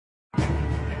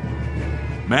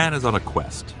Man is on a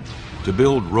quest to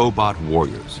build robot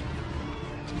warriors.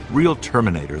 Real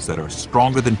Terminators that are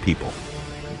stronger than people,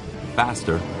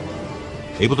 faster,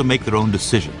 able to make their own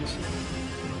decisions.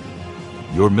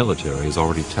 Your military has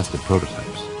already tested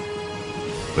prototypes.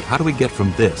 But how do we get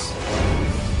from this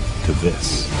to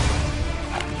this?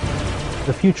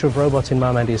 The future of robots in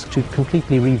unmanned is to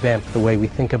completely revamp the way we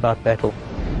think about battle.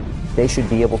 They should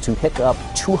be able to pick up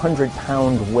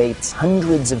 200-pound weights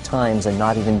hundreds of times and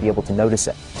not even be able to notice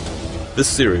it. This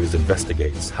series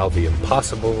investigates how the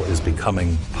impossible is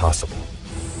becoming possible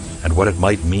and what it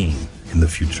might mean in the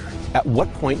future. At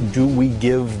what point do we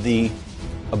give the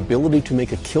ability to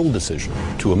make a kill decision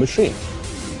to a machine?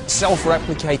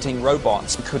 Self-replicating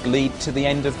robots could lead to the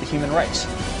end of the human race.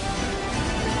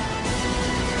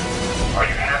 Are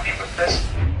you happy with this?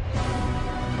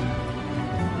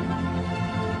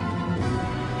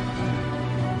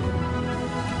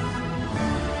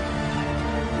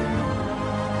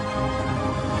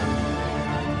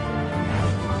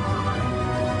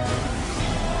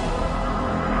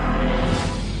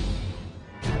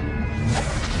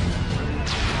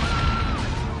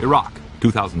 Iraq,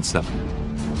 2007.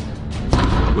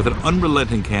 With an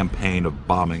unrelenting campaign of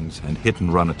bombings and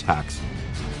hit-and-run attacks,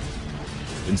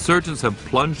 insurgents have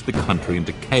plunged the country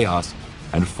into chaos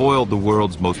and foiled the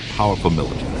world's most powerful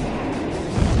military.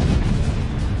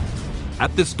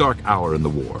 At this dark hour in the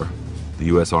war, the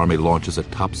U.S. Army launches a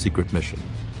top-secret mission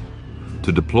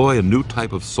to deploy a new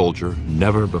type of soldier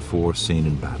never before seen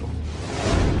in battle.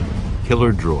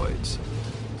 Killer droids,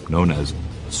 known as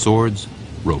Swords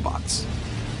Robots.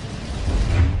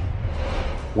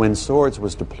 When Swords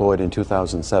was deployed in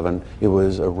 2007, it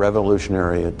was a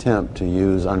revolutionary attempt to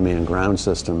use unmanned ground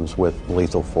systems with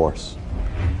lethal force.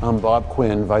 I'm Bob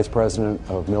Quinn, Vice President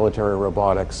of Military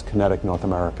Robotics, Kinetic North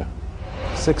America.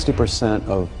 60%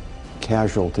 of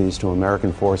casualties to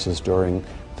American forces during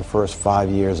the first 5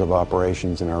 years of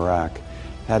operations in Iraq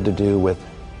had to do with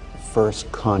first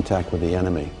contact with the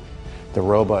enemy. The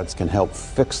robots can help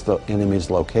fix the enemy's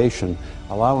location,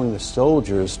 allowing the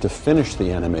soldiers to finish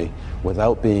the enemy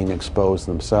without being exposed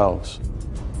themselves.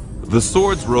 The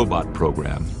Swords Robot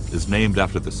program is named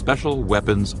after the Special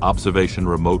Weapons Observation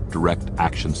Remote Direct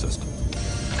Action System.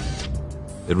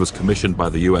 It was commissioned by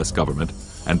the U.S. government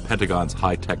and Pentagon's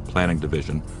High-Tech Planning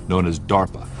Division, known as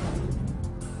DARPA,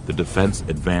 the Defense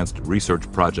Advanced Research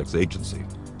Projects Agency.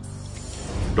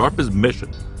 DARPA's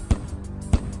mission: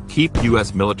 keep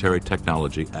U.S. military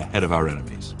technology ahead of our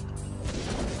enemies.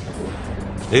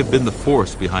 They have been the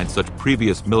force behind such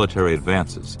previous military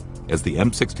advances as the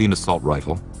M16 assault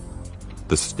rifle,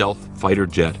 the stealth fighter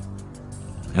jet,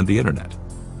 and the internet.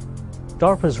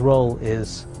 DARPA's role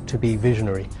is to be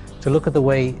visionary, to look at the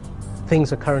way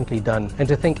things are currently done, and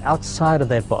to think outside of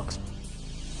that box.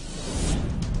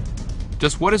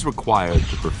 Just what is required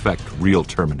to perfect real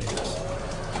Terminators?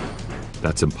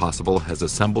 That's Impossible has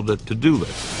assembled a to-do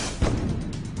list.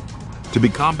 To be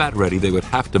combat ready, they would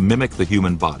have to mimic the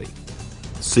human body.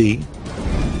 See,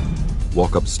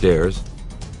 walk upstairs,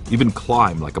 even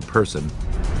climb like a person,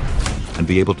 and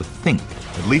be able to think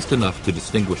at least enough to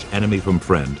distinguish enemy from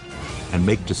friend and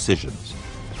make decisions.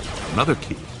 Another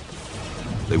key: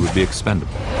 they would be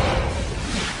expendable.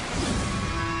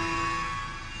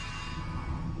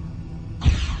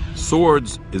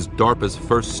 Swords is DARPA's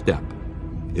first step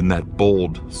in that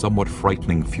bold, somewhat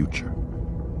frightening future.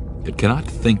 It cannot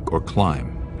think or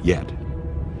climb yet,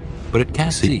 but it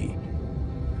can see,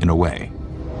 in a way.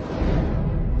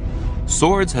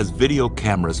 Swords has video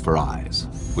cameras for eyes,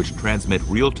 which transmit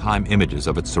real-time images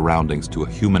of its surroundings to a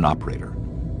human operator.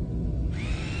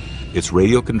 It's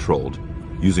radio-controlled,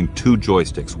 using 2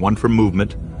 joysticks, one for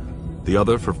movement, the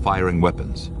other for firing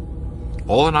weapons.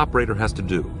 All an operator has to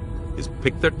do is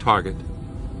pick their target,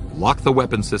 lock the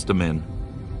weapon system in,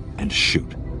 and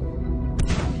shoot.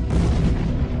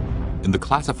 In the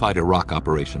classified Iraq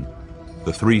operation,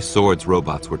 the 3 Swords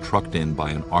robots were trucked in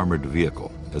by an armored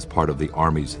vehicle as part of the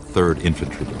Army's 3rd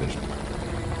Infantry Division.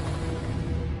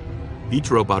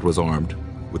 Each robot was armed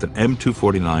with an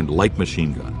M249 light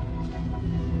machine gun.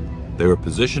 They were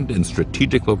positioned in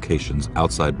strategic locations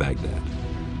outside Baghdad.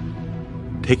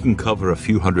 Taking cover a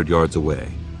few hundred yards away,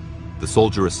 the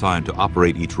soldier assigned to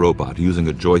operate each robot using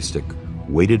a joystick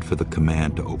waited for the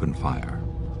command to open fire.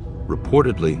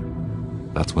 Reportedly,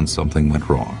 that's when something went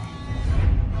wrong.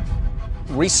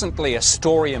 Recently, a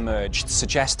story emerged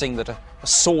suggesting that a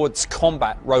Swords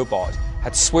combat robot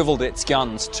had swiveled its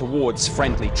guns towards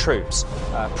friendly troops,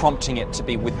 prompting it to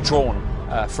be withdrawn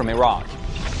from Iraq.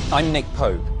 I'm Nick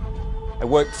Pope. I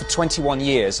worked for 21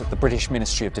 years at the British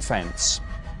Ministry of Defence.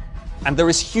 And there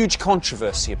is huge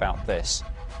controversy about this.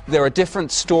 There are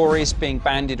different stories being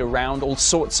bandied around, all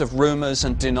sorts of rumors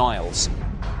and denials.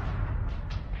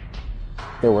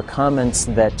 There were comments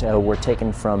that were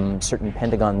taken from certain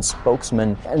Pentagon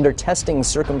spokesmen. Under testing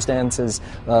circumstances,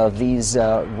 these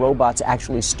robots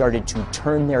actually started to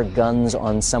turn their guns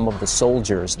on some of the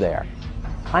soldiers there.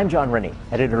 I'm John Rennie,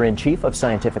 Editor-in-Chief of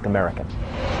Scientific American.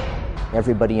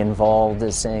 Everybody involved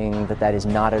is saying that that is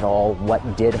not at all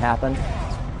what did happen.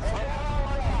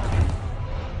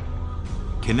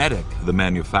 Kinetic, the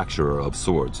manufacturer of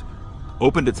swords,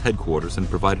 opened its headquarters and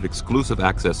provided exclusive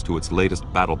access to its latest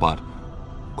battlebot,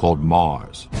 called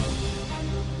Mars.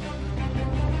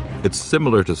 It's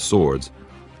similar to swords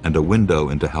and a window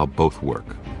into how both work.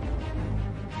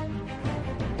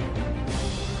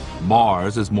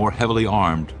 Mars is more heavily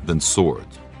armed than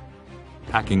swords,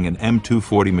 packing an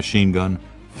M240 machine gun,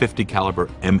 50 caliber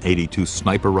M82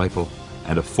 sniper rifle,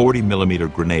 and a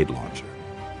 40mm grenade launcher.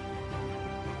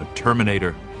 A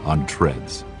Terminator on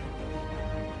treads.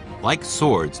 Like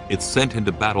swords, it's sent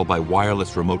into battle by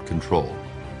wireless remote control.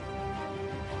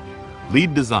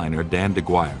 Lead designer Dan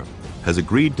DeGuire has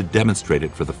agreed to demonstrate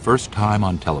it for the first time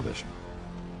on television.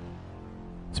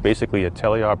 It's basically a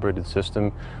teleoperated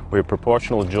system where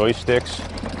proportional joysticks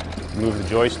move the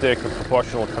joystick with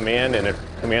proportional command, and it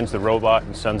commands the robot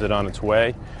and sends it on its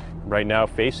way. Right now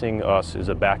facing us is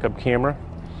a backup camera,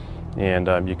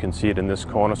 and you can see it in this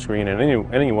corner screen, and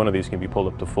any one of these can be pulled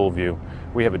up to full view.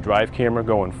 We have a drive camera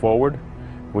going forward,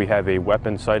 we have a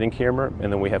weapon sighting camera,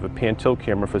 and then we have a pan-tilt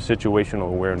camera for situational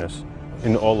awareness.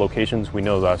 In all locations, we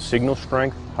know the signal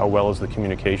strength, how well is the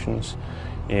communications,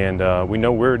 and we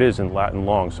know where it is in lat and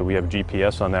long, so we have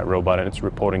GPS on that robot and it's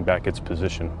reporting back its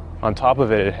position. On top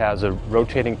of it, it has a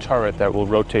rotating turret that will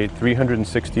rotate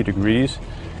 360 degrees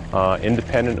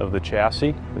independent of the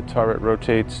chassis. The turret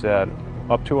rotates at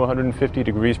up to 150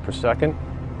 degrees per second.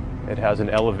 It has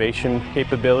an elevation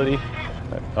capability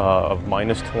of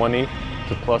 -20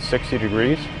 to +60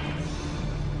 degrees.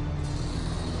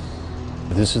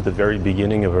 This is the very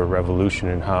beginning of a revolution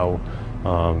in how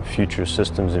future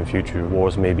systems and future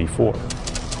wars may be fought.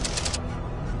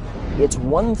 It's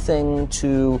one thing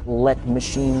to let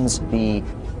machines be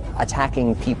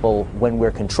attacking people when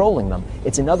we're controlling them.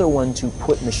 It's another one to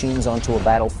put machines onto a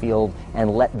battlefield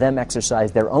and let them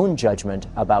exercise their own judgment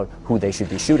about who they should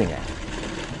be shooting at.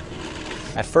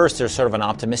 At first, there's sort of an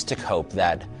optimistic hope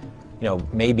that,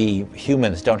 maybe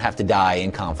humans don't have to die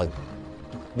in conflict.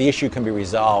 The issue can be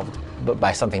resolved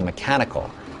by something mechanical.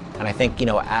 And I think,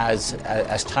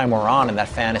 as time wore on and that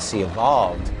fantasy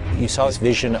evolved, you saw this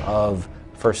vision of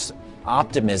first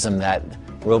optimism that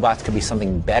robots could be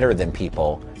something better than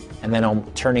people, and then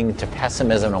turning to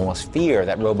pessimism and almost fear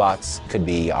that robots could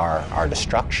be our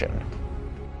destruction.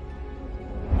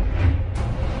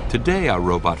 Today, our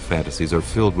robot fantasies are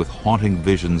filled with haunting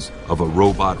visions of a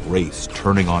robot race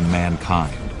turning on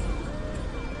mankind.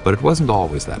 But it wasn't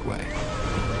always that way.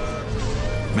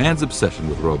 Man's obsession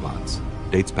with robots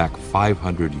dates back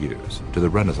 500 years to the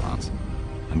Renaissance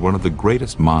and one of the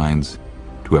greatest minds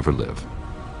to ever live.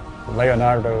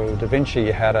 Leonardo da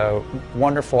Vinci had a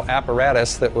wonderful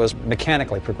apparatus that was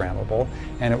mechanically programmable,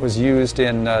 and it was used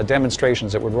in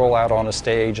demonstrations that would roll out on a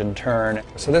stage and turn.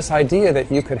 So this idea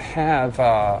that you could have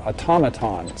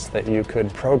automatons that you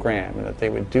could program and that they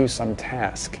would do some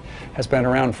task has been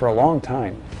around for a long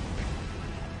time.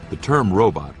 The term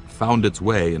robot found its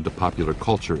way into popular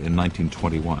culture in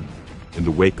 1921 in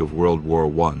the wake of World War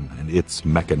I and its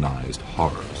mechanized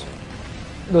horrors.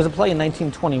 There was a play in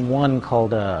 1921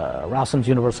 called Rousum's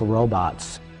Universal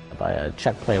Robots by a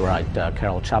Czech playwright,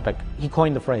 Karel Čapek. He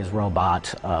coined the phrase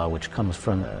robot, which comes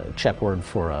from a Czech word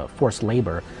for forced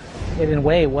labor. In a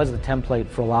way, it was the template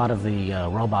for a lot of the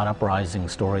robot uprising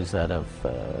stories that have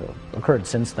occurred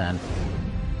since then.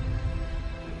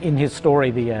 In his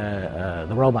story, the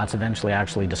robots eventually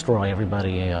actually destroy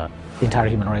everybody, the entire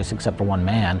human race except for one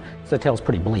man. So the tale's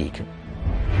pretty bleak.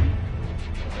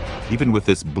 Even with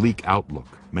this bleak outlook,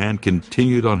 man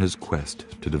continued on his quest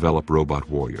to develop robot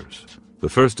warriors. The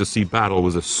first to see battle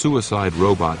was a suicide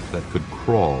robot that could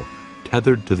crawl,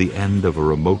 tethered to the end of a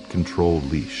remote control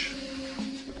leash.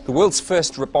 The world's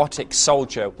first robotic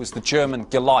soldier was the German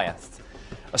Goliath,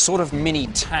 a sort of mini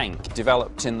tank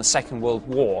developed in the Second World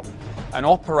War. An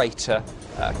operator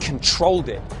controlled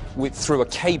it through a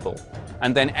cable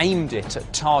and then aimed it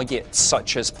at targets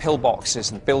such as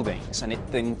pillboxes and buildings, and it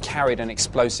then carried an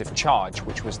explosive charge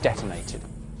which was detonated.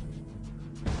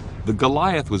 The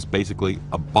Goliath was basically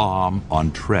a bomb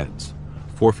on treads,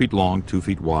 4 feet long, 2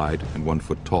 feet wide, and 1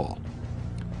 foot tall.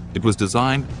 It was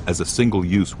designed as a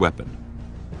single-use weapon.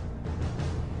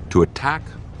 To attack,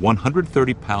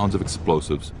 130 pounds of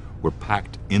explosives were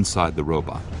packed inside the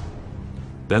robot.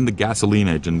 Then the gasoline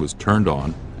engine was turned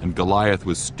on, and Goliath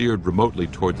was steered remotely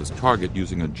towards its target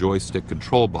using a joystick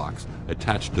control box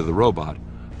attached to the robot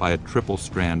by a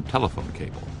triple-strand telephone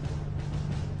cable.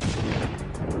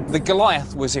 The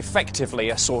Goliath was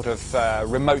effectively a sort of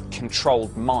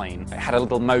remote-controlled mine. It had a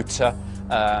little motor,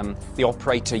 the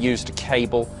operator used a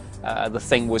cable, the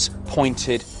thing was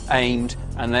pointed, aimed,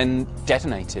 and then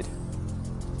detonated.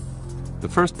 The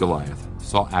first Goliath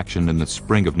saw action in the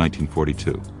spring of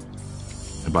 1942,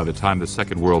 and by the time the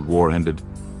Second World War ended,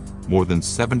 more than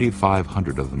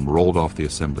 7,500 of them rolled off the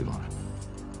assembly line.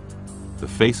 The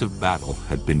face of battle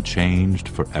had been changed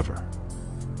forever.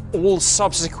 All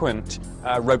subsequent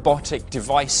robotic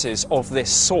devices of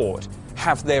this sort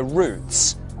have their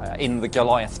roots in the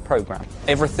Goliath program.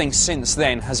 Everything since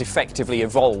then has effectively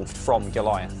evolved from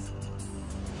Goliath.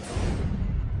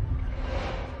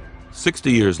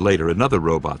 60 years later, another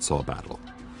robot saw battle,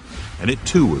 and it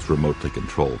too was remotely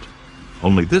controlled.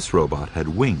 Only this robot had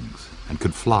wings and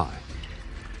could fly.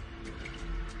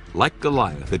 Like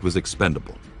Goliath, it was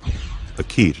expendable, a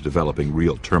key to developing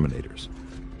real Terminators.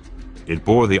 It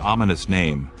bore the ominous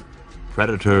name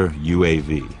Predator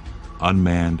UAV,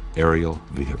 Unmanned Aerial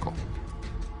Vehicle.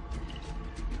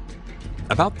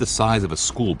 About the size of a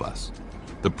school bus,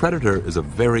 the Predator is a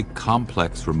very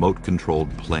complex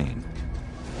remote-controlled plane.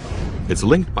 It's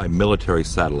linked by military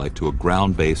satellite to a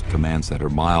ground-based command center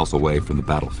miles away from the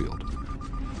battlefield.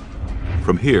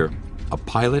 From here, a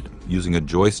pilot using a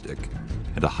joystick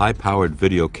and a high-powered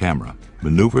video camera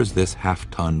maneuvers this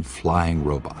half-ton flying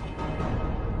robot.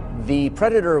 The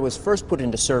Predator was first put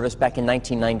into service back in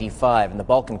 1995 in the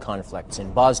Balkan conflicts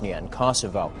in Bosnia and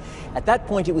Kosovo. At that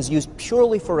point, it was used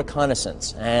purely for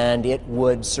reconnaissance, and it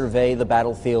would survey the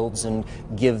battlefields and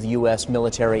give the U.S.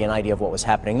 military an idea of what was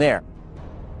happening there.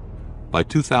 By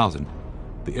 2000,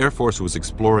 the Air Force was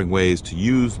exploring ways to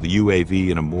use the UAV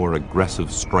in a more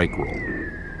aggressive strike role.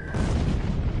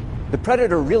 The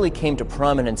Predator really came to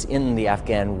prominence in the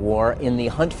Afghan war in the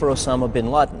hunt for Osama bin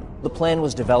Laden. The plan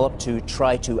was developed to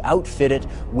try to outfit it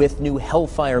with new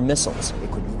Hellfire missiles.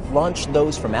 It could launch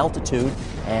those from altitude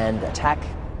and attack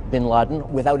bin Laden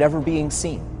without ever being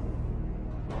seen.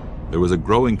 There was a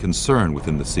growing concern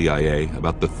within the CIA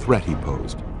about the threat he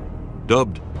posed.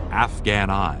 Dubbed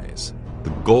Afghan Eyes, the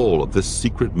goal of this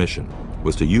secret mission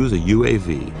was to use a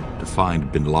UAV to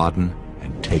find bin Laden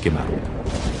and take him out.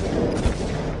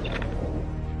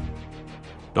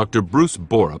 Dr. Bruce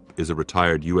Borup is a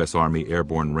retired U.S. Army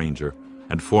Airborne Ranger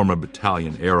and former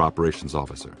Battalion Air Operations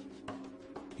Officer.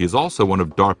 He is also one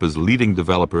of DARPA's leading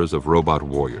developers of robot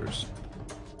warriors.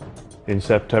 In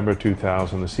September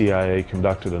 2000, the CIA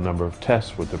conducted a number of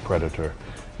tests with the Predator,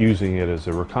 using it as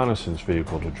a reconnaissance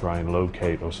vehicle to try and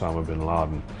locate Osama bin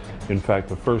Laden. In fact,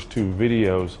 the first two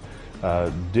videos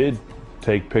did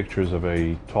take pictures of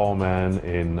a tall man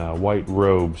in white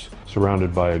robes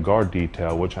surrounded by a guard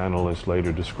detail, which analysts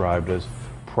later described as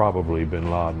probably bin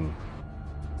Laden.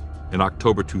 In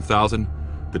October 2000,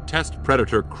 the test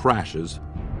Predator crashes.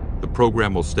 The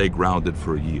program will stay grounded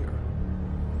for a year.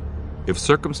 If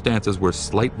circumstances were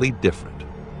slightly different,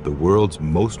 the world's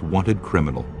most wanted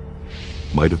criminal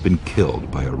might have been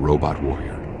killed by a robot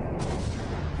warrior.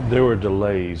 There were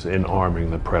delays in arming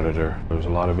the Predator. There was a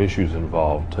lot of issues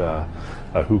involved.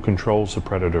 Who controls the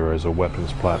Predator as a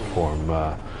weapons platform?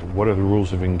 What are the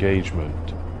rules of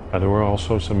engagement? There were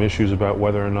also some issues about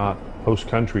whether or not host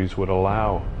countries would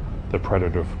allow the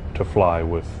Predator to fly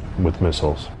with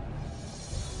missiles.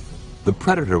 The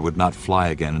Predator would not fly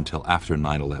again until after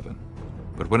 9/11.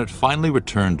 But when it finally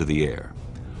returned to the air,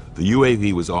 the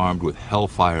UAV was armed with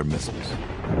Hellfire missiles.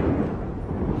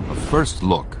 A first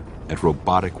look at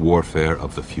robotic warfare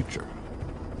of the future.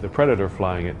 The Predator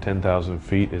flying at 10,000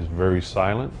 feet is very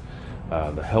silent.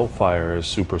 The Hellfire is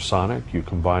supersonic. You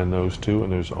combine those two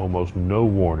and there's almost no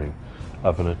warning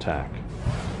of an attack.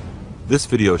 This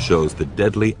video shows the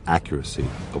deadly accuracy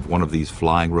of one of these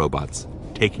flying robots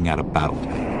taking out a battle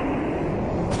tank.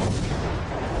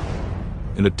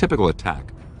 In a typical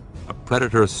attack, a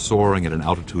Predator soaring at an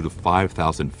altitude of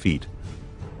 5,000 feet,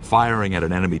 firing at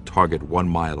an enemy target 1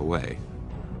 mile away,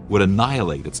 would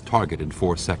annihilate its target in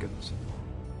 4 seconds.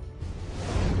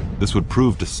 This would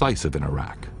prove decisive in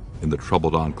Iraq, in the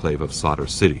troubled enclave of Sadr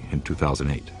City in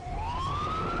 2008.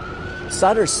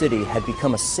 Sadr City had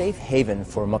become a safe haven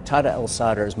for Muqtada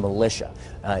al-Sadr's militia.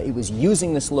 It was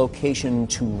using this location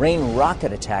to rain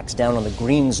rocket attacks down on the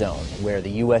Green Zone, where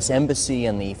the U.S. Embassy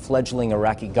and the fledgling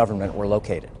Iraqi government were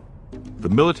located. The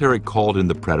military called in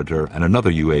the Predator and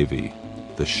another UAV,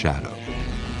 the Shadow.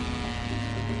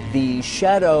 The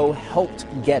Shadow helped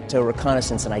get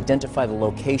reconnaissance and identify the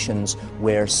locations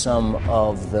where some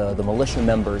of the militia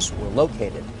members were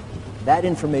located. That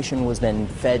information was then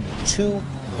fed to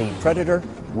the Predator,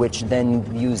 which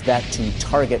then used that to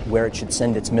target where it should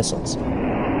send its missiles.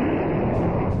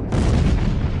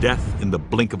 Death in the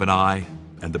blink of an eye,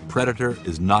 and the Predator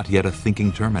is not yet a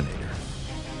thinking Terminator.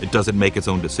 It doesn't make its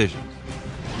own decisions.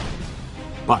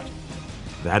 But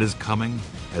that is coming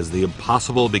as the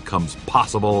impossible becomes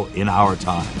possible in our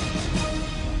time.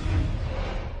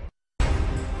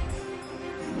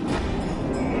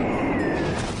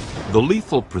 The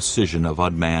lethal precision of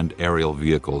unmanned aerial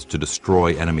vehicles to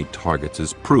destroy enemy targets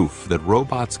is proof that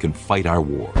robots can fight our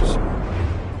wars.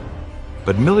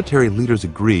 But military leaders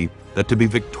agree that to be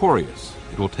victorious,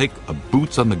 it will take a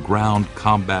boots-on-the-ground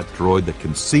combat droid that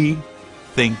can see,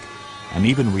 think, and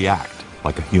even react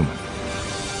like a human.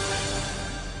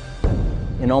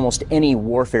 In almost any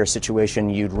warfare situation,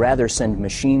 you'd rather send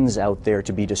machines out there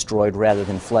to be destroyed rather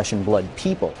than flesh and blood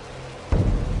people.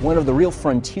 One of the real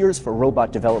frontiers for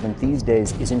robot development these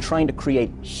days is in trying to create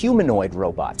humanoid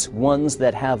robots, ones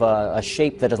that have a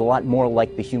shape that is a lot more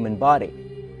like the human body.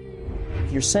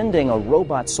 If you're sending a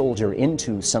robot soldier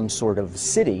into some sort of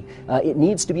city, it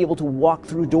needs to be able to walk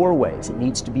through doorways. It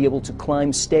needs to be able to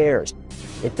climb stairs.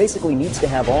 It basically needs to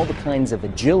have all the kinds of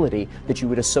agility that you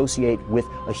would associate with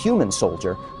a human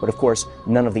soldier, but of course,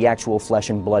 none of the actual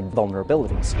flesh and blood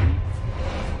vulnerabilities.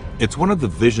 It's one of the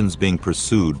visions being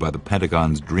pursued by the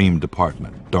Pentagon's Dream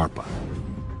Department, DARPA.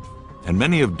 And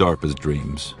many of DARPA's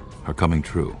dreams are coming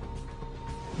true.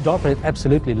 DARPA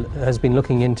absolutely has been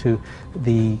looking into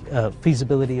the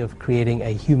feasibility of creating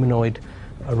a humanoid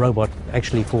robot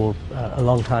actually for a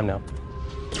long time now.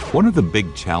 One of the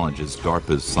big challenges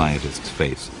DARPA's scientists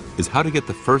face is how to get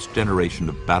the first generation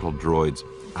of battle droids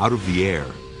out of the air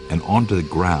and onto the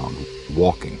ground,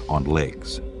 walking on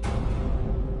legs.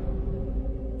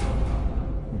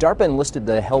 DARPA enlisted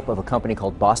the help of a company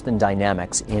called Boston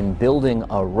Dynamics in building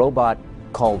a robot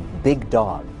called Big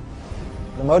Dog.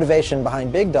 The motivation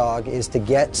behind Big Dog is to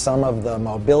get some of the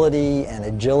mobility and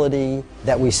agility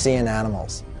that we see in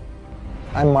animals.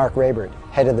 I'm Mark Raybert,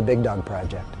 head of the Big Dog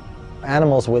project.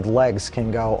 Animals with legs can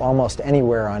go almost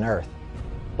anywhere on Earth,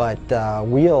 but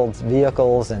wheeled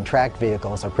vehicles and tracked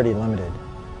vehicles are pretty limited.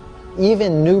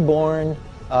 Even newborn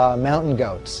mountain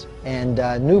goats and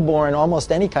newborn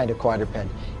almost any kind of quadruped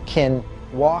can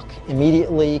walk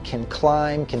immediately, can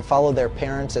climb, can follow their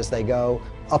parents as they go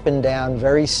up and down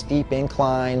very steep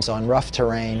inclines on rough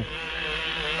terrain.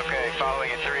 Okay, following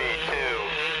in 3,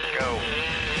 2, go.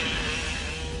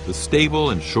 The stable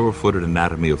and sure-footed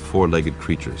anatomy of four-legged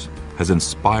creatures has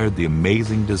inspired the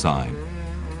amazing design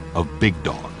of Big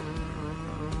Dog.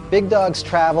 Big Dog's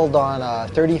traveled on a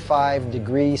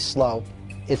 35-degree slope.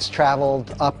 It's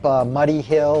traveled up a muddy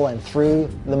hill and through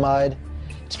the mud.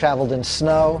 It's traveled in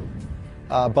snow,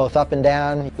 both up and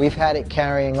down. We've had it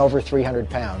carrying over 300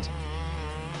 pounds.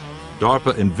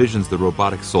 DARPA envisions the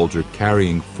robotic soldier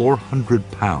carrying 400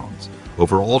 pounds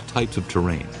over all types of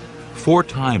terrain, 4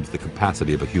 times the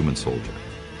capacity of a human soldier.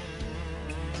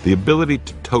 The ability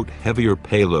to tote heavier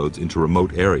payloads into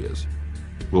remote areas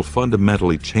will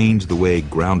fundamentally change the way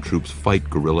ground troops fight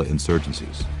guerrilla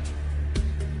insurgencies.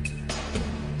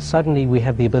 Suddenly we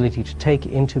have the ability to take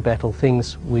into battle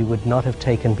things we would not have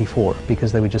taken before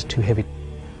because they were just too heavy.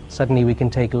 Suddenly we can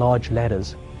take large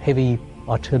ladders, heavy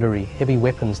artillery, heavy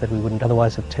weapons that we wouldn't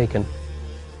otherwise have taken.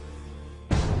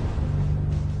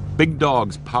 Big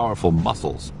Dog's powerful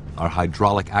muscles are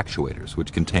hydraulic actuators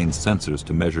which contain sensors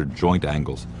to measure joint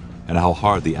angles and how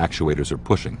hard the actuators are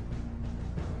pushing.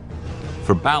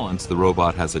 For balance, the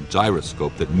robot has a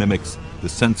gyroscope that mimics the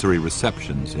sensory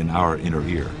receptions in our inner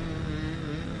ear.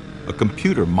 A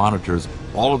computer monitors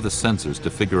all of the sensors to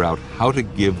figure out how to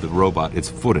give the robot its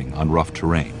footing on rough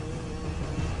terrain.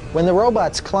 When the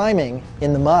robot's climbing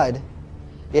in the mud,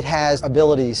 it has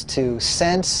abilities to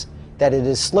sense that it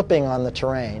is slipping on the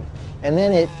terrain, and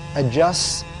then it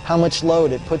adjusts how much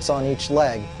load it puts on each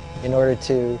leg in order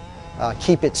to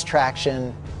keep its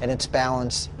traction and its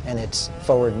balance and its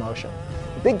forward motion.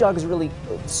 Big Dog is really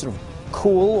sort of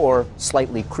cool or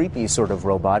slightly creepy sort of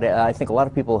robot. I think a lot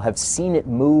of people have seen it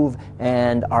move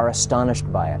and are astonished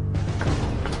by it.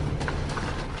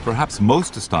 Perhaps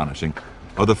most astonishing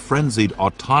are the frenzied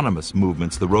autonomous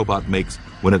movements the robot makes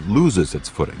when it loses its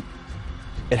footing.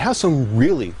 It has some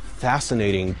really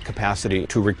fascinating capacity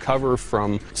to recover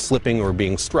from slipping or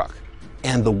being struck.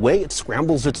 And the way it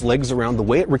scrambles its legs around, the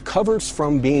way it recovers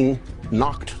from being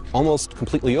knocked almost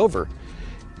completely over,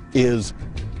 is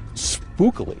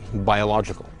spookily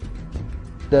biological.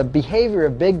 The behavior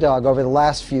of Big Dog over the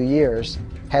last few years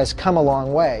has come a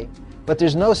long way, but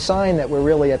there's no sign that we're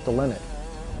really at the limit.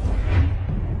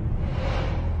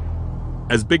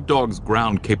 As Big Dog's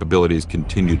ground capabilities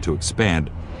continue to expand,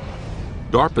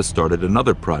 DARPA started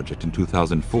another project in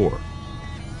 2004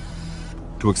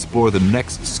 to explore the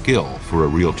next skill for a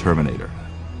real Terminator,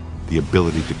 the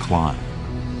ability to climb.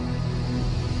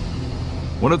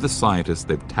 One of the scientists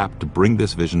they've tapped to bring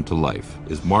this vision to life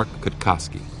is Mark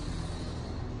Kutkoski.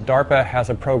 DARPA has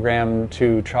a program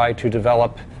to try to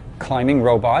develop climbing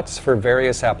robots for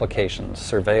various applications,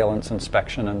 surveillance,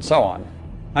 inspection, and so on.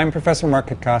 I'm Professor Mark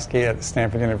Kutkoski at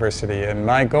Stanford University, and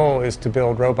my goal is to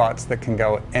build robots that can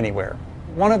go anywhere.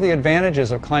 One of the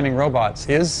advantages of climbing robots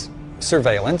is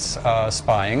surveillance,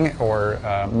 spying, or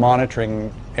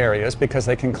monitoring areas, because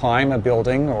they can climb a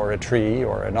building or a tree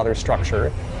or another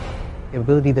structure. The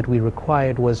ability that we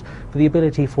required was for the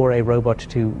ability for a robot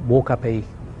to walk up a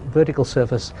vertical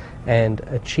surface and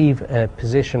achieve a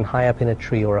position high up in a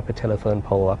tree or up a telephone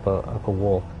pole, up a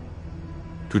wall.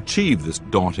 To achieve this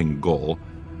daunting goal,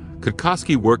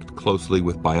 Kutkoski worked closely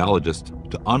with biologists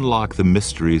to unlock the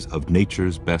mysteries of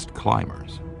nature's best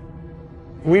climbers.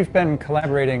 We've been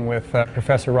collaborating with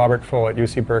Professor Robert Full at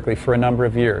UC Berkeley for a number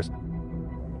of years.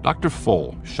 Dr.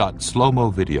 Full shot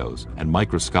slow-mo videos and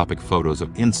microscopic photos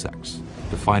of insects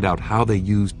to find out how they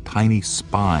used tiny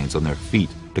spines on their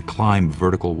feet to climb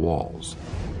vertical walls.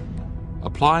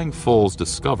 Applying Full's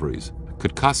discoveries,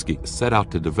 Kutkoski set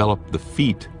out to develop the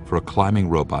feet for a climbing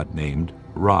robot named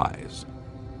Rise.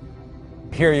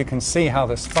 Here you can see how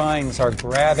the spines are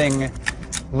grabbing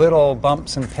little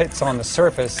bumps and pits on the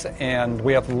surface, and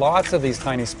we have lots of these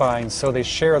tiny spines, so they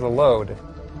share the load.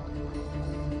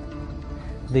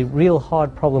 The real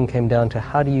hard problem came down to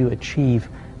how do you achieve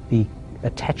the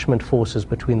attachment forces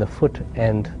between the foot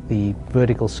and the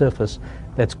vertical surface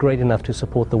that's great enough to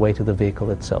support the weight of the vehicle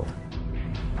itself.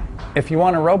 If you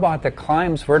want a robot that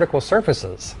climbs vertical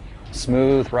surfaces,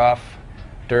 smooth, rough,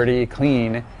 dirty,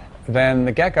 clean, then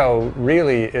the gecko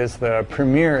really is the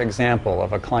premier example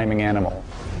of a climbing animal.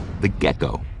 The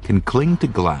gecko can cling to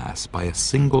glass by a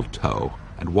single toe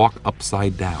and walk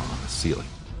upside down on the ceiling.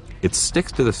 It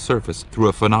sticks to the surface through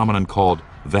a phenomenon called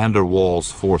van der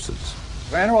Waals forces.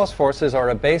 Van der Waals forces are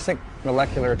a basic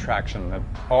molecular attraction that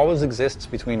always exists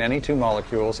between any two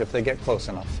molecules if they get close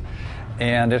enough.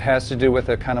 And it has to do with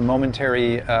a kind of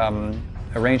momentary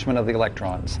arrangement of the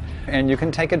electrons. And you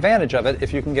can take advantage of it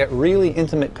if you can get really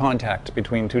intimate contact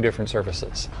between two different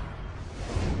surfaces.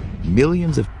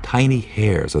 Millions of tiny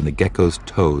hairs on the gecko's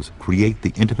toes create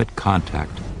the intimate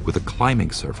contact with a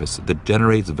climbing surface that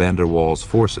generates van der Waals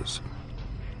forces.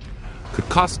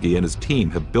 Kutkoski and his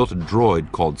team have built a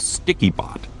droid called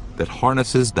StickyBot that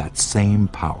harnesses that same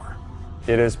power.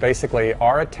 It is basically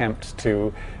our attempt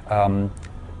to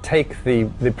take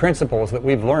the principles that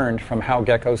we've learned from how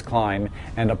geckos climb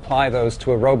and apply those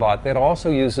to a robot that also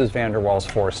uses van der Waals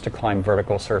force to climb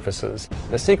vertical surfaces.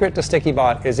 The secret to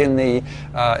StickyBot is in the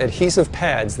adhesive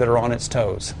pads that are on its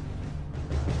toes.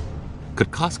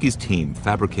 Kutkoski's team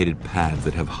fabricated pads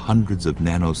that have hundreds of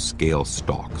nanoscale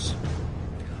stalks.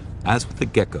 As with the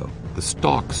gecko, the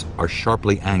stalks are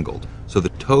sharply angled, so the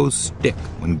toes stick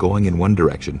when going in one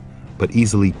direction, but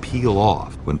easily peel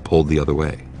off when pulled the other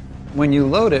way. When you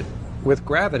load it with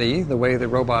gravity, the way the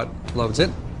robot loads it,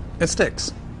 it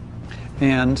sticks.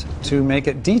 And to make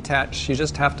it detach, you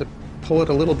just have to pull it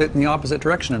a little bit in the opposite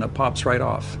direction and it pops right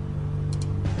off.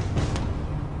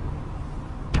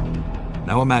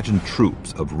 Now imagine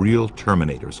troops of real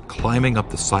Terminators climbing up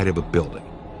the side of a building,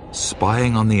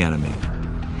 spying on the enemy,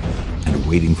 and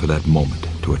waiting for that moment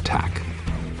to attack.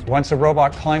 Once a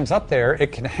robot climbs up there,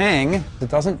 it can hang. It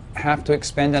doesn't have to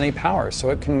expend any power, so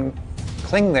it can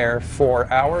cling there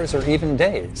for hours or even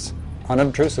days,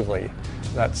 unobtrusively.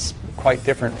 That's quite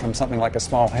different from something like a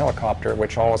small helicopter,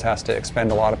 which always has to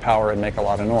expend a lot of power and make a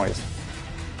lot of noise.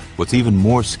 What's even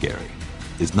more scary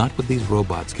is not what these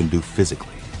robots can do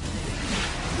physically,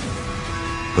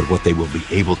 but what they will be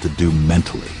able to do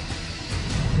mentally.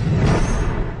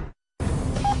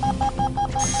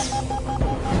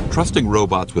 Trusting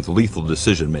robots with lethal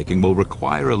decision-making will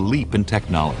require a leap in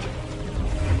technology.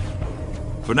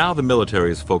 For now, the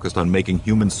military is focused on making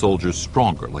human soldiers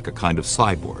stronger, like a kind of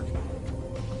cyborg.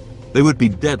 They would be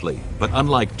deadly, but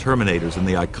unlike Terminators in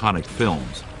the iconic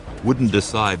films, wouldn't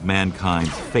decide mankind's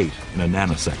fate in a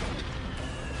nanosecond.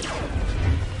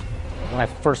 When I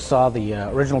first saw the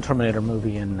original Terminator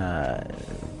movie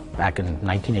back in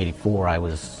 1984, I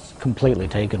was completely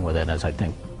taken with it, as I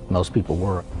think most people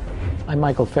were. I'm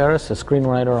Michael Ferris, a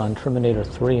screenwriter on Terminator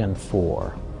 3 and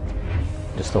 4.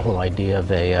 Just the whole idea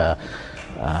of a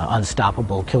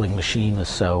unstoppable killing machine was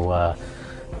so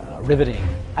riveting.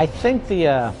 I think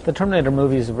the Terminator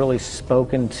movies have really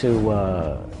spoken to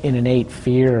an innate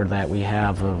fear that we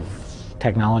have of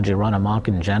technology run amok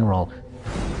in general.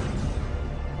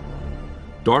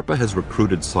 DARPA has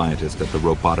recruited scientists at the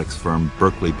robotics firm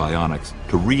Berkeley Bionics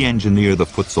to re-engineer the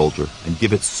foot soldier and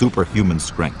give it superhuman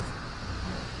strength.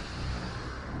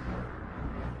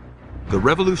 The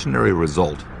revolutionary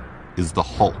result is the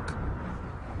Hulk,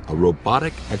 a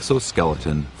robotic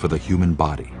exoskeleton for the human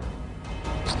body.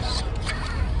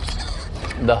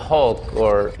 The Hulk,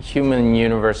 or Human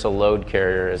Universal Load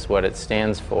Carrier, is what it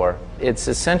stands for. It's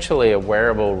essentially a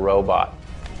wearable robot.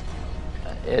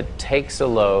 It takes a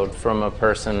load from a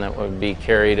person that would be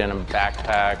carried in a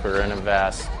backpack or in a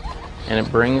vest, and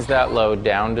it brings that load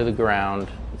down to the ground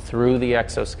through the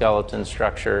exoskeleton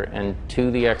structure and to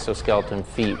the exoskeleton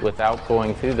feet without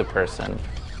going through the person.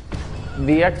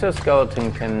 The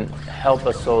exoskeleton can help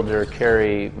a soldier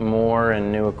carry more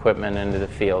and new equipment into the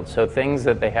field. So things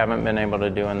that they haven't been able to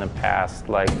do in the past,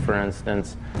 like for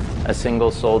instance, a single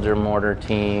soldier mortar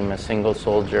team, a single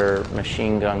soldier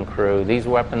machine gun crew. These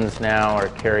weapons now are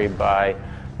carried by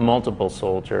multiple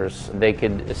soldiers. They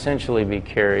could essentially be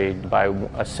carried by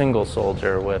a single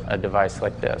soldier with a device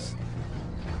like this.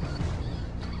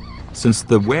 Since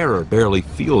the wearer barely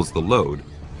feels the load,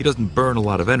 he doesn't burn a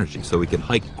lot of energy, so he can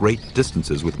hike great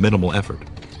distances with minimal effort.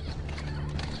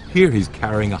 Here he's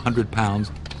carrying 100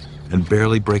 pounds and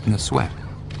barely breaking a sweat.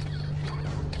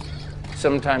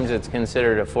 Sometimes it's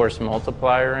considered a force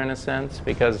multiplier in a sense,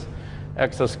 because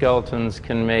exoskeletons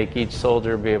can make each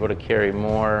soldier be able to carry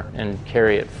more and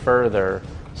carry it further,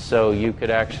 so you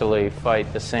could actually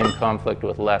fight the same conflict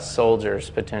with less soldiers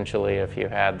potentially if you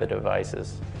had the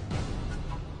devices.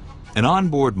 An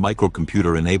onboard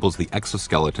microcomputer enables the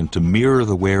exoskeleton to mirror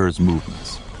the wearer's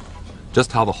movements.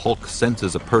 Just how the Hulk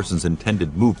senses a person's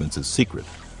intended movements is secret,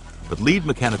 but lead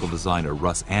mechanical designer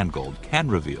Russ Angold can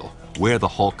reveal where the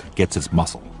Hulk gets its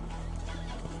muscle.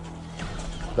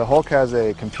 The Hulk has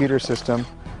a computer system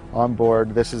on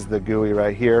board. This is the GUI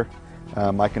right here.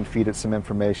 I can feed it some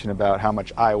information about how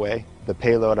much I weigh, the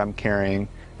payload I'm carrying,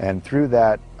 and through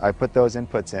that I put those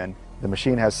inputs in. The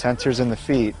machine has sensors in the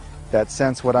feet that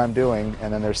sense what I'm doing,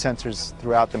 and then there's sensors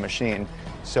throughout the machine.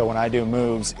 So when I do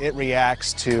moves, it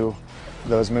reacts to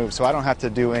those moves. So I don't have to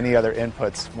do any other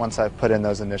inputs once I've put in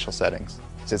those initial settings.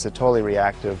 It's a totally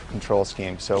reactive control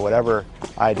scheme. So whatever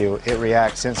I do, it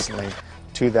reacts instantly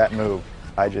to that move.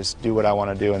 I just do what I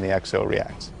want to do and the exo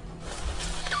reacts.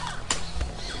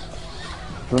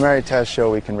 Preliminary tests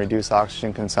show we can reduce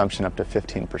oxygen consumption up to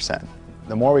 15%.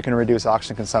 The more we can reduce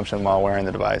oxygen consumption while wearing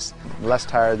the device, the less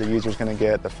tired the user's going to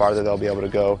get, the farther they'll be able to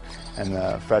go, and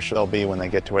the fresher they'll be when they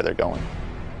get to where they're going.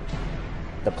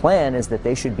 The plan is that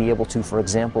they should be able to, for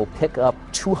example, pick up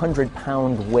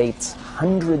 200-pound weights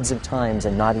hundreds of times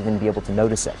and not even be able to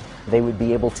notice it. They would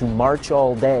be able to march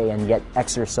all day and yet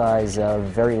exercise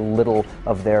very little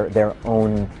of their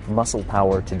own muscle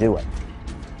power to do it.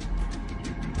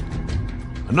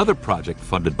 Another project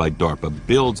funded by DARPA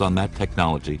builds on that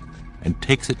technology and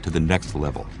takes it to the next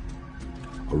level.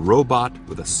 A robot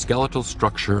with a skeletal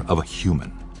structure of a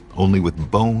human, only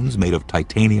with bones made of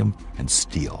titanium and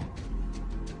steel.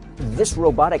 This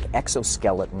robotic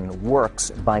exoskeleton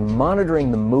works by monitoring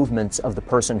the movements of the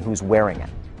person who's wearing it.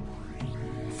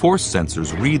 Force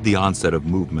sensors read the onset of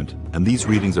movement, and these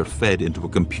readings are fed into a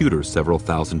computer several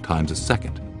thousand times a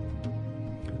second.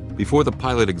 Before the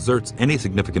pilot exerts any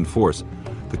significant force,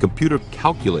 the computer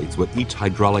calculates what each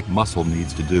hydraulic muscle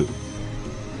needs to do.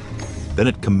 Then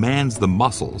it commands the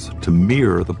muscles to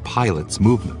mirror the pilot's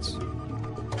movements.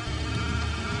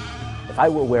 If I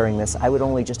were wearing this, I would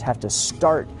only just have to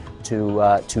start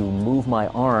to move my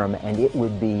arm, and it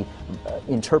would be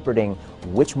interpreting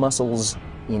which muscles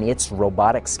in its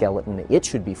robotic skeleton it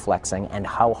should be flexing and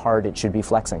how hard it should be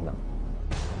flexing them.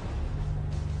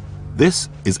 This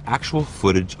is actual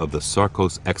footage of the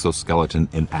Sarcos exoskeleton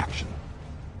in action.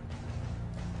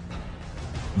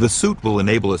 The suit will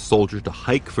enable a soldier to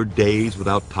hike for days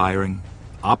without tiring,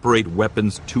 operate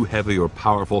weapons too heavy or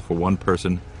powerful for one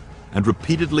person, and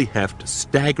repeatedly heft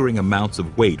staggering amounts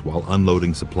of weight while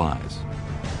unloading supplies.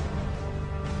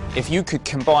 If you could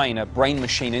combine a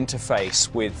brain-machine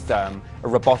interface with a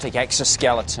robotic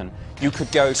exoskeleton, you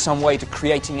could go some way to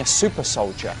creating a super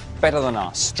soldier, better than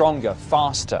us, stronger,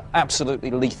 faster,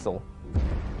 absolutely lethal.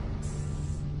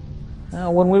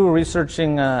 When we were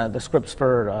researching the scripts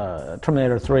for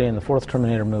Terminator 3 and the fourth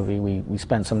Terminator movie, we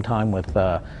spent some time with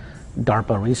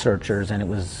DARPA researchers, and it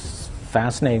was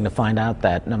fascinating to find out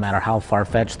that no matter how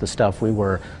far-fetched the stuff we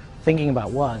were thinking about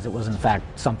it was in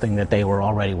fact something that they were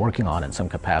already working on in some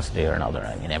capacity or another.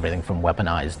 I mean, everything from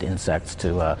weaponized insects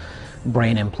to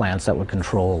brain implants that would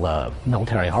control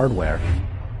military hardware.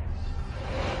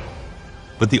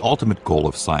 But the ultimate goal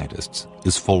of scientists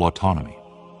is full autonomy.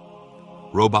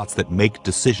 Robots that make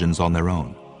decisions on their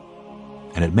own.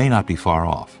 and it may not be far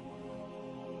off.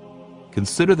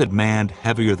 Consider that manned,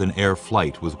 heavier-than-air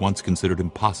flight was once considered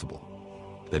impossible.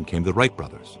 Then came the Wright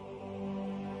brothers.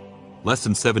 Less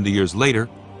than 70 years later,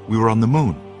 we were on the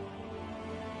moon.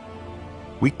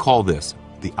 We call this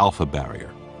the Alpha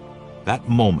Barrier, that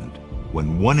moment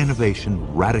when one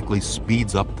innovation radically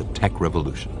speeds up the tech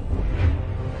revolution.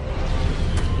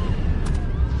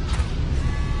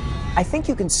 I think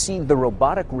you can see the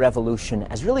robotic revolution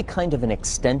as really kind of an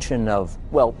extension of,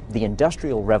 well, the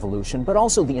industrial revolution, but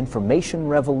also the information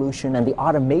revolution and the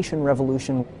automation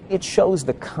revolution. It shows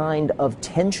the kind of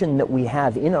tension that we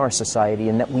have in our society,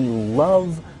 and that we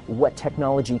love what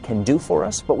technology can do for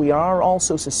us, but we are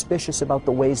also suspicious about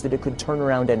the ways that it could turn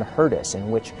around and hurt us,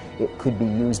 in which it could be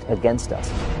used against us.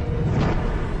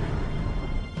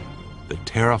 The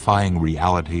terrifying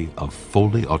reality of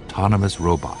fully autonomous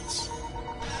robots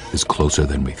is closer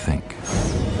than we think.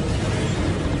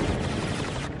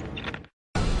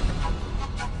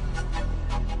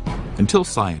 Until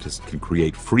scientists can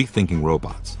create free-thinking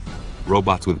robots,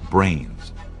 robots with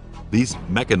brains, these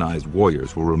mechanized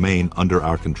warriors will remain under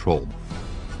our control.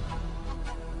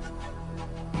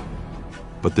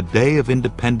 But the day of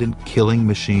independent killing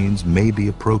machines may be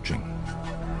approaching.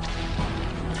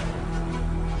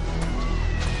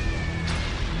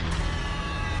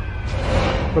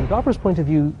 From DARPA's point of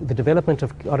view, the development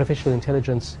of artificial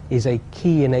intelligence is a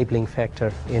key enabling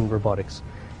factor in robotics.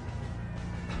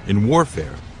 In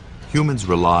warfare, humans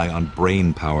rely on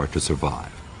brain power to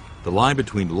survive. The line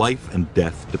between life and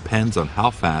death depends on how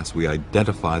fast we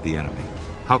identify the enemy,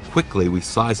 how quickly we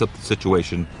size up the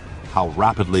situation, how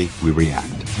rapidly we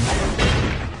react.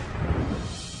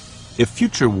 If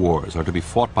future wars are to be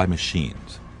fought by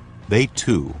machines, they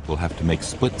too will have to make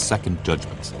split-second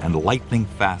judgments and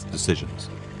lightning-fast decisions,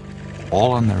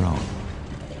 all on their own.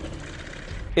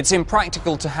 It's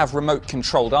impractical to have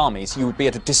remote-controlled armies. You would be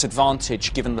at a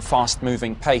disadvantage given the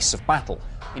fast-moving pace of battle.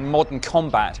 In modern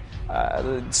combat,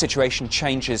 the situation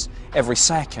changes every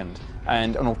second,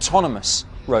 and an autonomous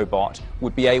robot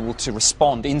would be able to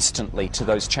respond instantly to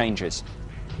those changes.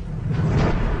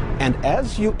 And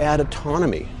as you add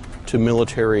autonomy to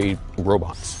military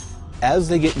robots, as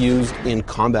they get used in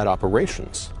combat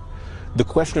operations, the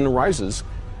question arises,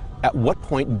 at what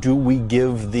point do we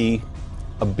give the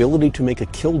ability to make a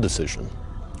kill decision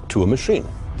to a machine?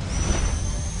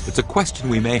 It's a question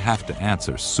we may have to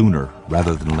answer sooner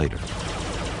rather than later.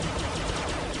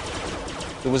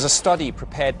 There was a study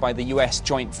prepared by the US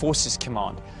Joint Forces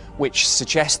Command which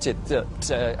suggested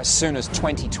that as soon as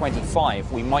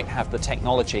 2025 we might have the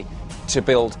technology to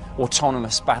build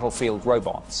autonomous battlefield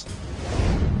robots.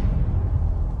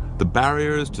 The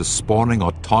barriers to spawning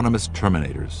autonomous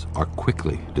terminators are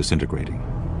quickly disintegrating.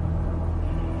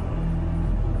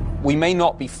 We may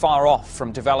not be far off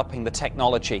from developing the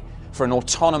technology for an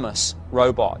autonomous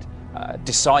robot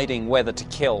deciding whether to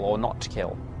kill or not to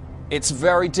kill. It's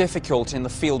very difficult in the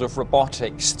field of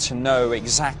robotics to know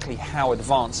exactly how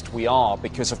advanced we are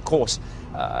because, of course,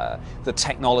 the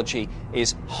technology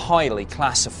is highly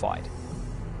classified.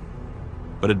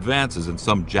 But advances in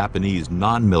some Japanese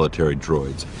non-military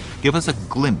droids give us a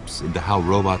glimpse into how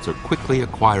robots are quickly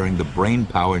acquiring the brain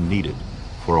power needed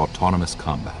for autonomous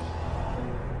combat.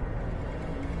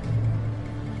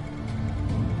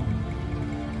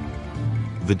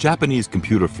 The Japanese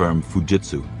computer firm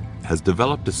Fujitsu has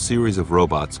developed a series of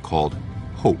robots called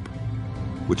HOPE,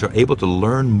 which are able to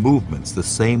learn movements the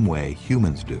same way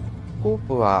humans do.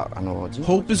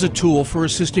 HOPE is a tool for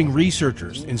assisting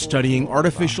researchers in studying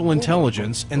artificial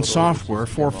intelligence and software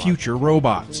for future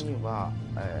robots.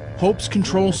 HOPE's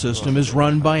control system is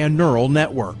run by a neural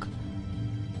network.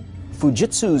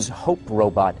 Fujitsu's HOPE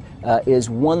robot is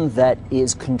one that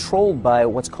is controlled by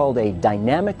what's called a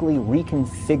dynamically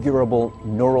reconfigurable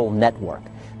neural network.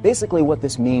 Basically what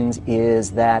this means is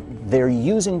that they're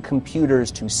using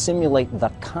computers to simulate the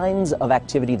kinds of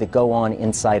activity that go on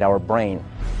inside our brain.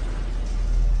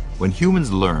 When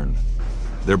humans learn,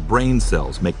 their brain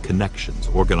cells make connections,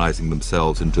 organizing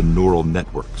themselves into neural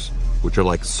networks, which are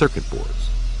like circuit boards.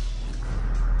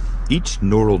 Each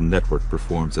neural network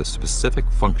performs a specific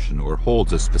function or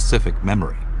holds a specific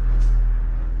memory.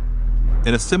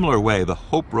 In a similar way, the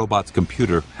HOPE robot's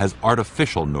computer has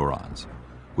artificial neurons,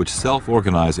 which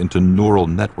self-organize into neural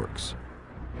networks.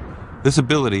 This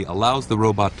ability allows the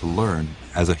robot to learn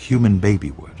as a human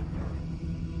baby would.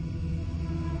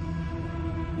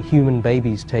 Human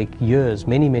babies take years,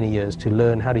 many, many years, to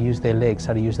learn how to use their legs,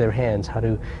 how to use their hands, how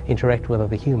to interact with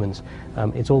other humans.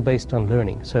 It's all based on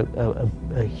learning. So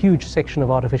a huge section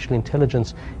of artificial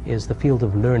intelligence is the field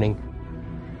of learning.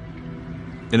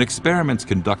 In experiments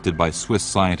conducted by Swiss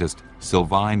scientist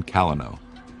Sylvain Callineau,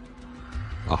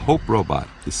 a Hope robot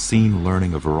is seen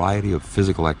learning a variety of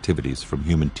physical activities from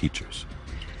human teachers.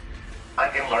 I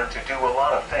can learn to do a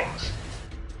lot of things.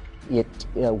 It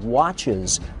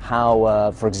watches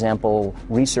how, for example,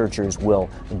 researchers will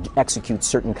execute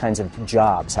certain kinds of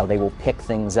jobs, how they will pick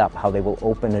things up, how they will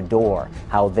open a door,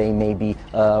 how they may be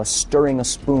stirring a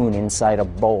spoon inside a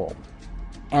bowl.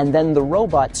 And then the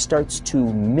robot starts to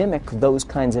mimic those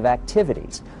kinds of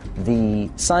activities. The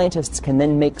scientists can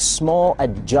then make small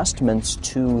adjustments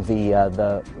to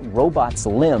the robot's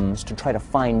limbs to try to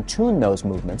fine-tune those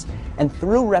movements, and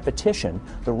through repetition,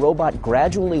 the robot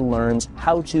gradually learns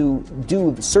how to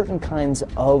do certain kinds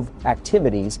of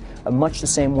activities much the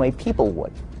same way people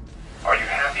would. Are you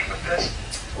happy with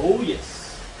this? Oh,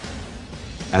 yes.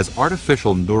 As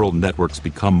artificial neural networks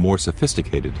become more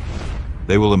sophisticated,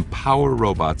 they will empower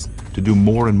robots to do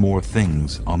more and more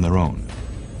things on their own.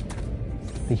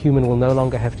 The human will no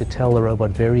longer have to tell the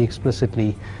robot very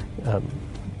explicitly,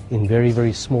 in very,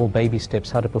 very small baby steps,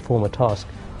 how to perform a task.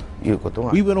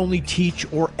 We would only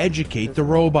teach or educate the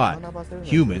robot.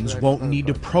 Humans won't need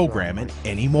to program it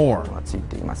anymore.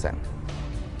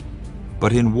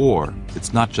 But in war,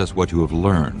 it's not just what you have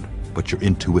learned, but your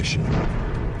intuition.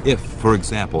 If, for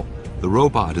example, the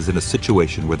robot is in a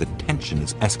situation where the tension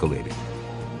is escalating,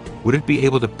 would it be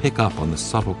able to pick up on the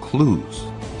subtle clues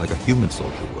like a human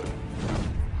soldier would?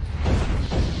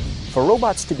 For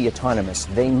robots to be autonomous,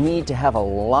 they need to have a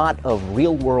lot of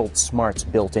real-world smarts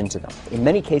built into them. In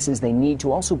many cases, they need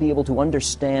to also be able to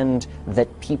understand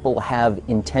that people have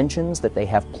intentions, that they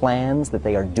have plans, that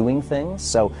they are doing things.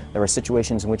 So there are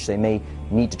situations in which they may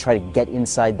need to try to get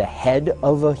inside the head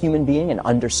of a human being and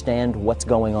understand what's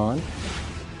going on.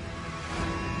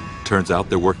 Turns out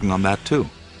they're working on that too.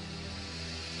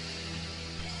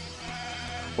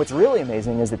 What's really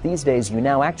amazing is that these days you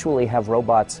now actually have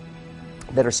robots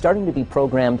that are starting to be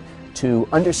programmed to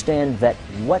understand that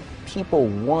what people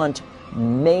want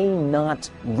may not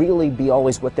really be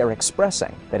always what they're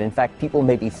expressing. That in fact people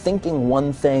may be thinking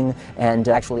one thing and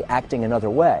actually acting another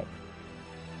way.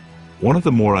 One of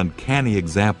the more uncanny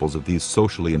examples of these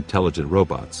socially intelligent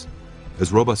robots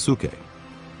is Robosuke,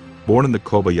 born in the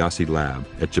Kobayashi lab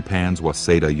at Japan's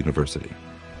Waseda University.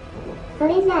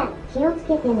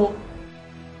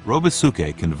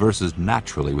 Robosuke converses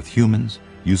naturally with humans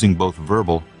using both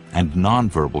verbal and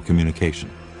non-verbal communication.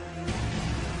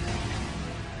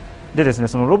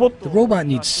 The robot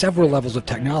needs several levels of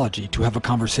technology to have a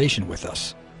conversation with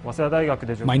us.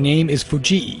 My name is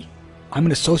Fujii. I'm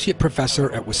an associate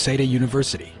professor at Waseda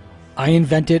University. I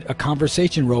invented a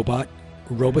conversation robot,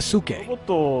 Robosuke.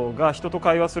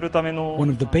 One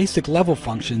of the basic level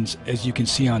functions, as you can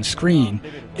see on screen,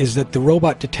 is that the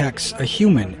robot detects a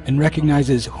human and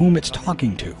recognizes whom it's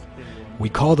talking to. We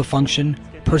call the function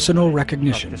personal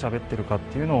recognition.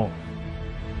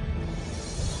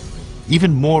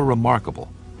 Even more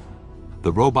remarkable,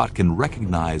 the robot can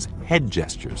recognize head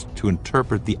gestures to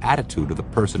interpret the attitude of the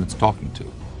person it's talking to.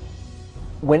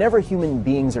 Whenever human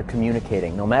beings are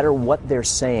communicating, no matter what they're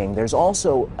saying, there's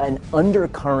also an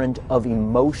undercurrent of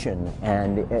emotion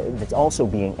and that's also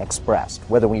being expressed,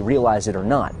 whether we realize it or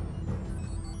not.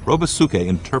 Robosuke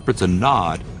interprets a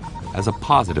nod as a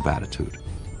positive attitude,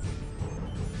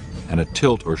 and a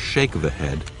tilt or shake of the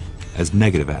head as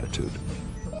negative attitude.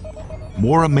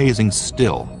 More amazing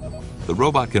still, the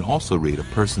robot can also read a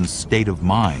person's state of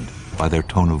mind by their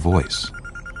tone of voice.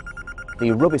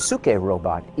 The Robosuke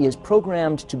robot is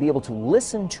programmed to be able to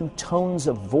listen to tones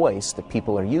of voice that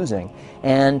people are using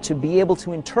and to be able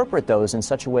to interpret those in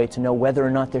such a way to know whether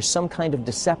or not there's some kind of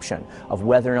deception of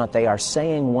whether or not they are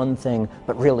saying one thing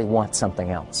but really want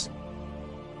something else.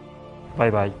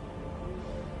 Bye-bye.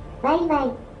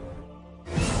 Bye-bye.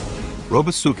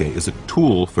 Robosuke is a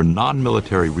tool for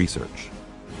non-military research,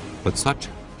 but such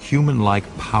human-like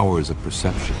powers of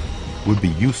perception would be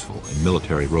useful in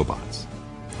military robots.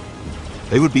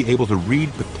 They would be able to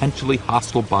read potentially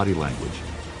hostile body language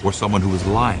or someone who is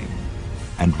lying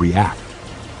and react,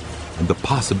 and the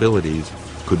possibilities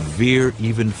could veer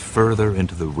even further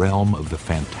into the realm of the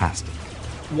fantastic.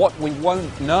 What we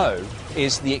won't know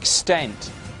is the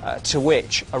extent to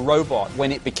which a robot,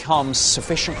 when it becomes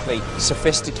sufficiently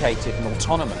sophisticated and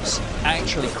autonomous,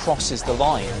 actually crosses the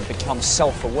line and becomes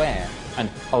self-aware and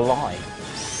alive.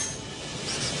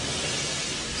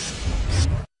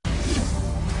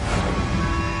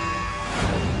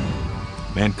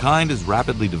 Mankind is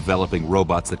rapidly developing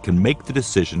robots that can make the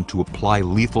decision to apply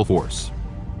lethal force.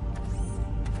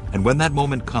 And when that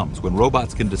moment comes, when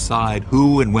robots can decide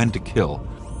who and when to kill,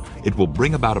 it will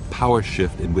bring about a power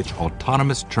shift in which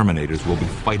autonomous terminators will be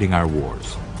fighting our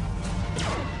wars.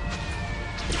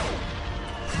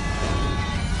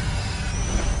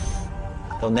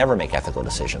 they'll never make ethical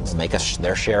decisions. They'll make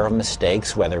their share of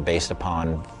mistakes, whether based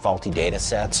upon faulty data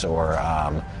sets or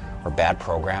bad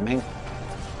programming.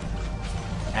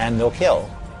 And they'll kill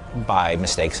by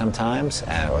mistake sometimes,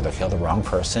 or they'll kill the wrong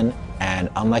person. And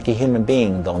unlike a human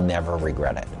being, they'll never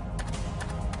regret it.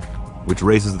 Which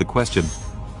raises the question,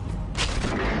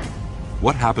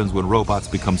 what happens when robots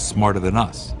become smarter than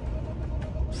us?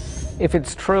 If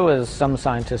it's true, as some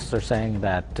scientists are saying,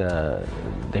 that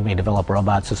they may develop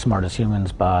robots as smart as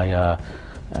humans by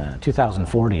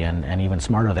 2040 and even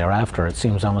smarter thereafter, it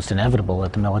seems almost inevitable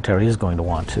that the military is going to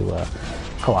want to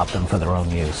co-opt them for their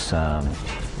own use.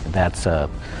 That's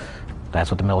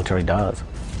what the military does.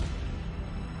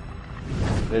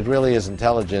 It really is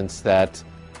intelligence that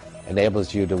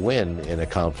enables you to win in a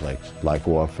conflict like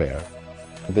warfare.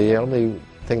 The only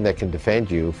thing that can defend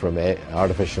you from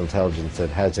artificial intelligence that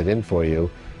has it in for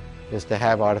you is to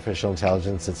have artificial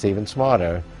intelligence that's even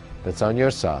smarter, that's on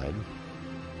your side.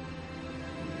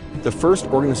 The first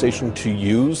organization to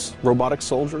use robotic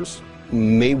soldiers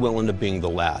may well end up being the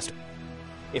last.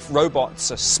 If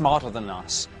robots are smarter than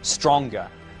us, stronger,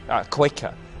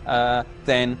 quicker,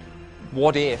 then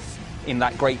what if, in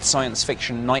that great science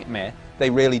fiction nightmare, they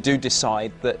really do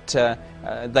decide that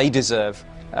they deserve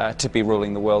to be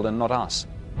ruling the world and not us?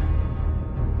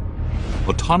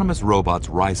 Autonomous robots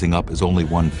rising up is only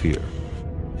one fear.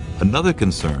 Another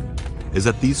concern is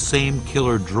that these same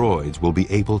killer droids will be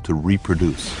able to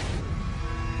reproduce.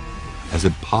 As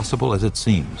impossible as it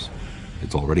seems,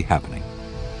 it's already happening.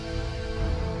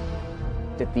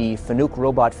 At the Fanuc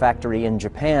robot factory in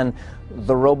Japan,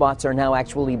 the robots are now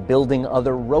actually building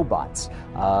other robots.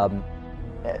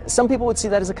 Some people would see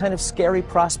that as a kind of scary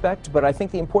prospect, but I think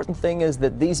the important thing is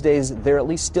that these days they're at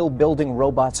least still building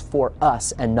robots for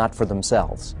us and not for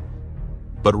themselves.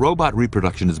 But robot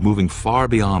reproduction is moving far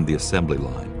beyond the assembly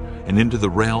line and into the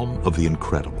realm of the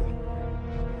incredible.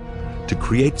 To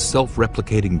create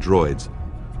self-replicating droids,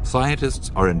 scientists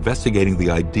are investigating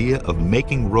the idea of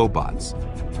making robots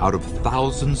out of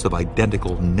thousands of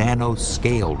identical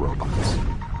nano-scale robots.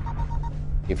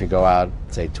 If you go out,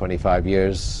 say, 25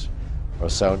 years or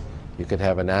so, you could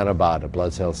have a nanobot, a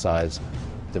blood cell size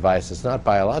device. It's not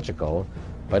biological,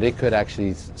 but it could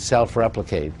actually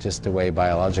self-replicate just the way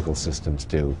biological systems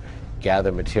do,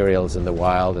 gather materials in the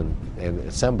wild and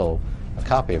assemble a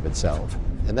copy of itself.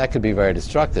 And that could be very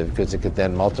destructive because it could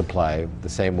then multiply the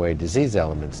same way disease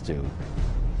elements do.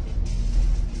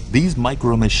 These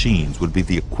micro-machines would be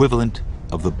the equivalent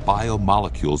of the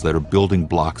biomolecules that are building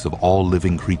blocks of all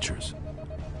living creatures.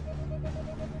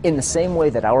 In the same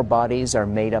way that our bodies are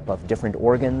made up of different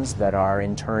organs that are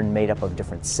in turn made up of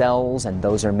different cells, and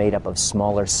those are made up of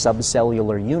smaller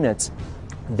subcellular units,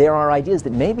 there are ideas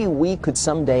that maybe we could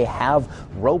someday have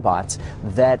robots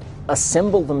that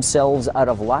assemble themselves out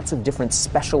of lots of different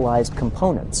specialized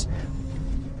components.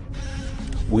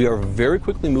 We are very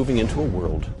quickly moving into a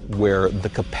world where the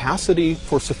capacity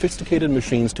for sophisticated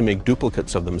machines to make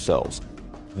duplicates of themselves,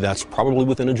 that's probably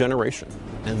within a generation.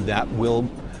 And that will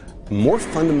more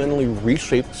fundamentally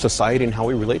reshape society and how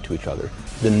we relate to each other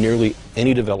than nearly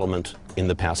any development in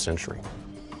the past century.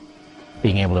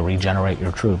 Being able to regenerate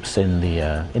your troops in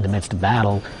the midst of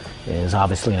battle is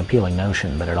obviously an appealing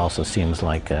notion, but it also seems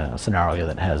like a scenario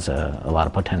that has a lot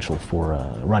of potential for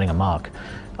running amok,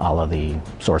 a la the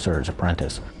Sorcerer's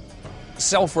Apprentice.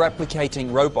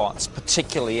 Self-replicating robots,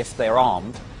 particularly if they're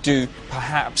armed, do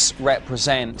perhaps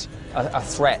represent a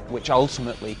threat which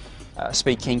ultimately,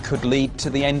 speaking, could lead to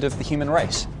the end of the human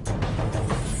race.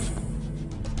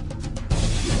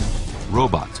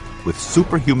 Robots with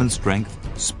superhuman strength,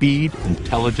 speed,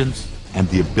 intelligence, and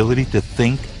the ability to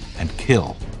think and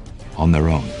kill on their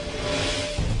own.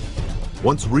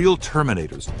 Once real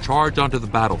Terminators charge onto the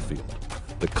battlefield,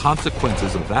 the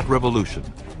consequences of that revolution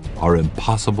are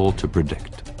impossible to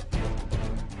predict.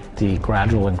 The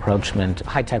gradual encroachment,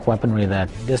 high-tech weaponry that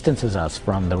distances us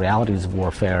from the realities of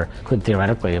warfare could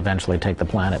theoretically eventually take the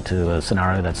planet to a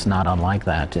scenario that's not unlike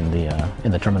that in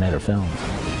the Terminator films.